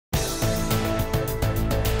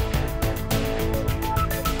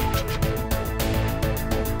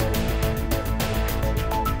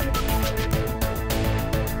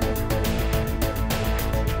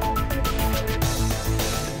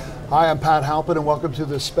Hi, I'm Pat Halpin, and welcome to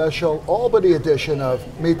this special Albany edition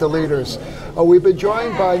of Meet the Leaders. We've been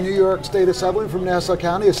joined by New York State Assemblyman from Nassau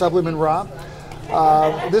County, Assemblyman Rob.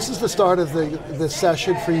 This is the start of the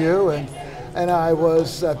session for you, and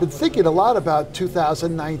I've been thinking a lot about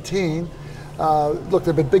 2019. Look,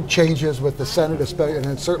 there have been big changes with the Senate, and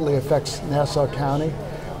it certainly affects Nassau County,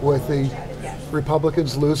 with the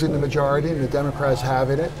Republicans losing the majority and the Democrats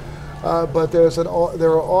having it. But there are an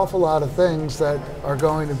awful lot of things that are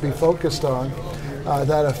going to be focused on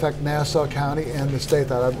that affect Nassau County and the state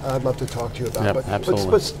that I'd love to talk to you about. Yep,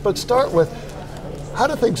 absolutely. But start with, how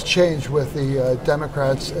do things change with the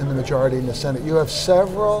Democrats in the majority in the Senate? You have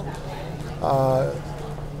several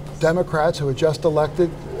Democrats who were just elected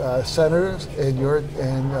senators in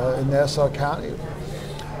Nassau County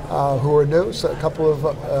who are new. So a couple of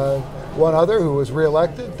one other who was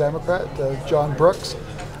reelected, Democrat, John Brooks.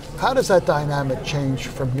 How does that dynamic change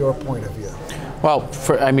from your point of view? Well,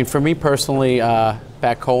 for me personally,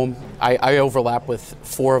 back home, I overlap with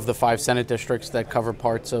 4 of the 5 Senate districts that cover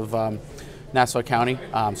parts of Nassau County.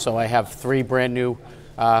 So I have 3 brand new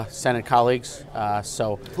Senate colleagues.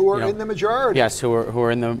 Who are in the majority? Yes, who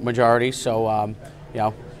are in the majority. So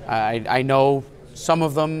I know some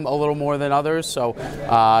of them a little more than others. So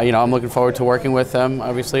I'm looking forward to working with them,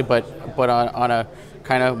 obviously. But on a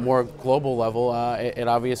kind of more global level, it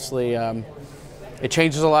obviously it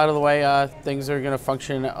changes a lot of the way things are going to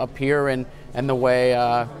function up here, and the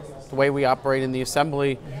way we operate in the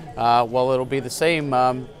Assembly. Well, it'll be the same.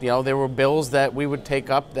 There were bills that we would take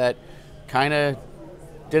up that kind of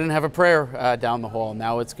didn't have a prayer down the hall.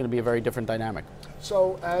 Now it's going to be a very different dynamic.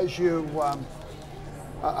 So as you,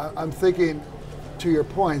 I'm thinking to your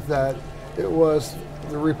point that it was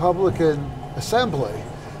the Republican Assembly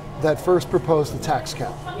that first proposed the tax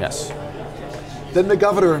cap. Yes. Then the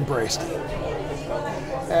governor embraced it.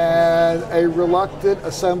 And a reluctant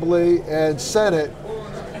Assembly and Senate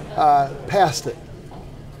passed it.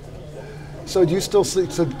 So do you still see,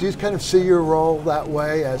 do you kind of see your role that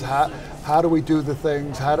way, as how do we do the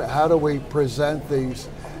things, how do we present these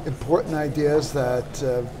important ideas that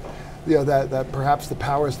that perhaps the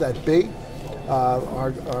powers that be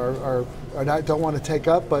don't want to take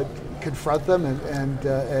up, but confront them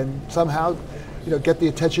and somehow get the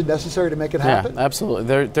attention necessary to make it happen? Yeah,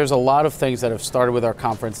 absolutely. There's a lot of things that have started with our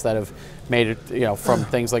conference that have made it, from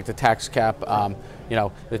things like the tax cap, the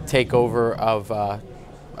takeover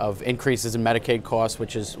of increases in Medicaid costs,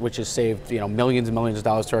 which has saved millions and millions of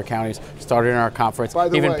dollars to our counties. Started in our conference. By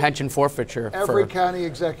the even way, pension forfeiture. Every county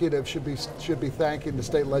executive should be thanking the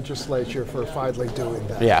state legislature for finally doing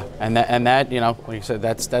that. Yeah, and that like you said,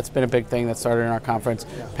 that's been a big thing that started in our conference.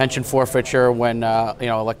 Yeah. Pension forfeiture, when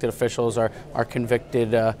elected officials are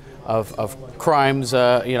convicted of crimes,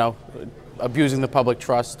 abusing the public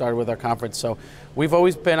trust, started with our conference. So we've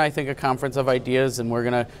always been, I think, a conference of ideas, and we're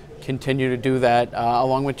going to continue to do that,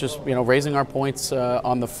 along with just raising our points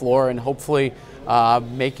on the floor, and hopefully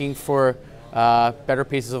making for better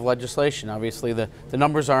pieces of legislation. Obviously, the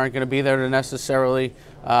numbers aren't going to be there to necessarily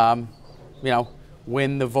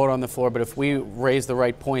win the vote on the floor, but if we raise the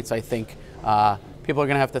right points, I think people are going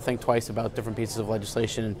to have to think twice about different pieces of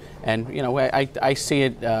legislation. And I see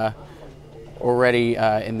it already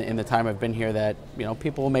in the time I've been here that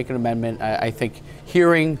people will make an amendment. I think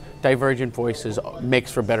hearing divergent voices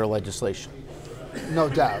makes for better legislation. No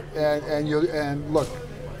doubt. And look,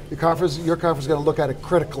 your conference is going to look at it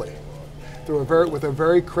critically, with a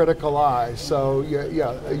very critical eye. So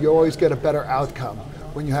you always get a better outcome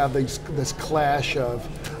when you have this clash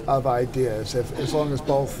of ideas, as long as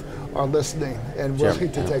both are listening and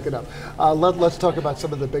willing to take it up. Let's talk about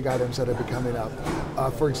some of the big items that have been coming up.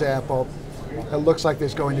 For example, it looks like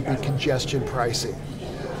there's going to be congestion pricing.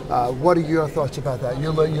 What are your thoughts about that?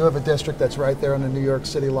 You have a district that's right there on the New York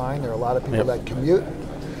City line. There are a lot of people that commute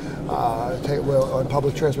on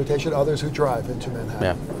public transportation, others who drive into Manhattan.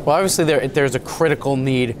 Yeah. Well, obviously there's a critical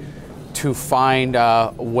need to find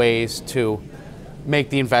ways to make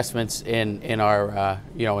the investments in our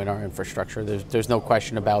in our infrastructure. There's no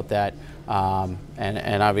question about that.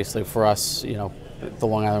 And obviously for us, the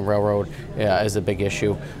Long Island Railroad is a big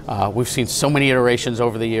issue. We've seen so many iterations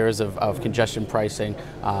over the years of congestion pricing.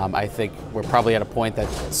 I think we're probably at a point that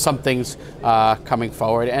something's coming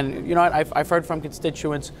forward. And I've heard from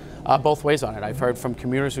constituents both ways on it. I've heard from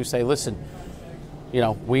commuters who say, listen,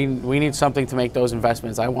 we need something to make those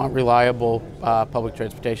investments. I want reliable public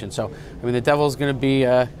transportation. So, the devil's going to be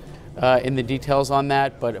in the details on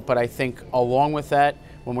that. But I think along with that,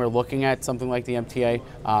 when we're looking at something like the MTA,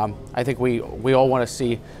 I think we all want to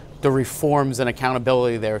see the reforms and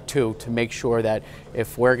accountability there too, to make sure that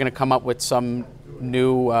if we're going to come up with some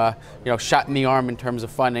new shot in the arm in terms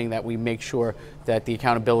of funding, that we make sure that the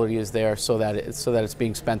accountability is there so that it's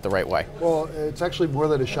being spent the right way. Well, it's actually more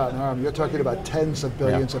than a shot in the arm. You're talking about tens of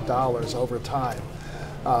billions of dollars over time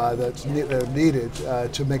that are needed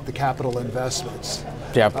to make the capital investments.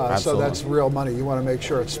 Yeah, so that's real money. You want to make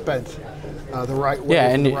sure it's spent the right way,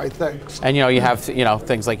 and the right things. And you have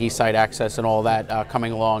things like East Side Access and all that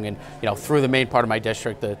coming along, and through the main part of my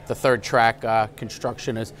district, the third track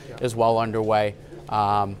construction is well underway.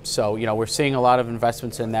 So we're seeing a lot of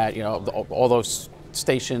investments in that. All those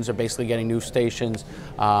stations are basically getting new stations.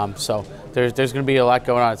 So there's going to be a lot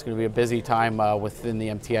going on. It's going to be a busy time within the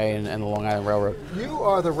MTA and the Long Island Railroad. You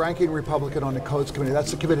are the ranking Republican on the Codes Committee.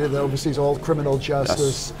 That's the committee that oversees all criminal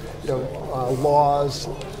justice, laws,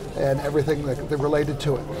 and everything that related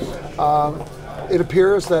to it. It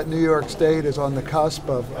appears that New York State is on the cusp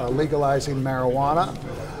of legalizing marijuana.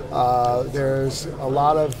 There's a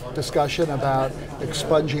lot of discussion about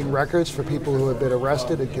expunging records for people who have been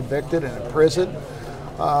arrested and convicted and in prison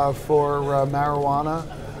for marijuana.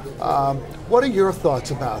 What are your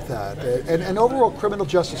thoughts about that? And overall criminal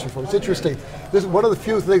justice reform. It's interesting. This is one of the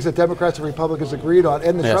few things that Democrats and Republicans agreed on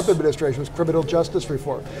in the Trump administration was criminal justice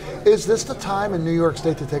reform. Is this the time in New York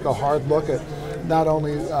State to take a hard look at not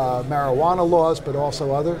only marijuana laws, but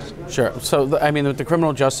also others? Sure. So, with the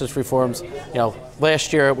criminal justice reforms,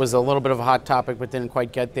 last year it was a little bit of a hot topic, but didn't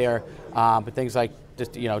quite get there. But things like,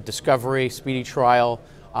 discovery, speedy trial,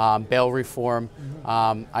 bail reform.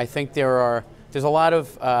 I think there's a lot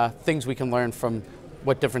of things we can learn from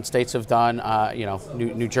what different states have done.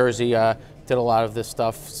 New Jersey did a lot of this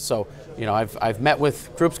stuff. So, I've met with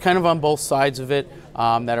groups kind of on both sides of it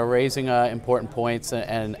that are raising important points,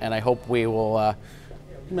 and I hope we will.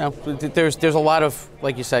 There's a lot of,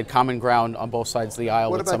 like you said, common ground on both sides of the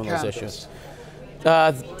aisle with some of those issues.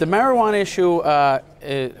 The marijuana issue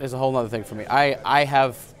is a whole other thing for me. I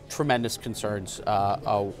have tremendous concerns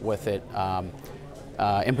with it.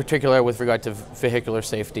 In particular with regard to vehicular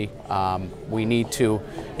safety. We need to,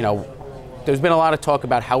 there's been a lot of talk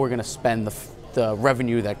about how we're going to spend the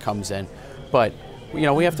revenue that comes in, but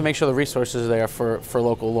we have to make sure the resources are there for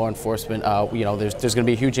local law enforcement. There's going to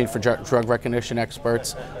be a huge need for drug recognition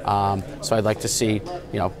experts, so I'd like to see,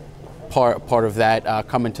 part of that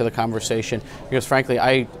come into the conversation, because frankly,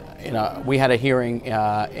 we had a hearing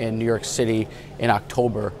in New York City in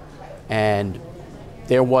October, and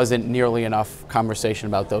there wasn't nearly enough conversation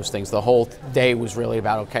about those things. The whole day was really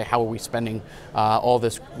about, okay, how are we spending all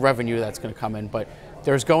this revenue that's going to come in? But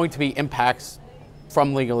there's going to be impacts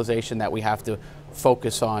from legalization that we have to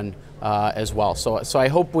focus on as well. So I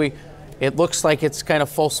hope it looks like it's kind of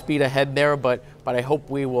full speed ahead there, but I hope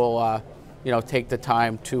we will, take the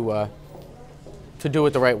time to do it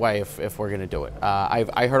the right way if we're going to do it.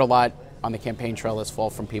 I heard a lot on the campaign trail this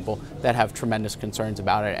fall from people that have tremendous concerns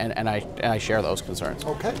about it, and I share those concerns.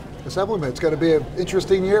 Okay, Assemblyman, it's going to be an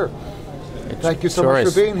interesting year. Thank you so much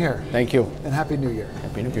for being here. Thank you. And Happy New Year.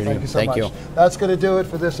 Happy New Year. Thank you so much. That's going to do it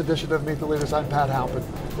for this edition of Meet the Leaders. I'm Pat Halpin.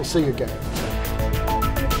 We'll see you again.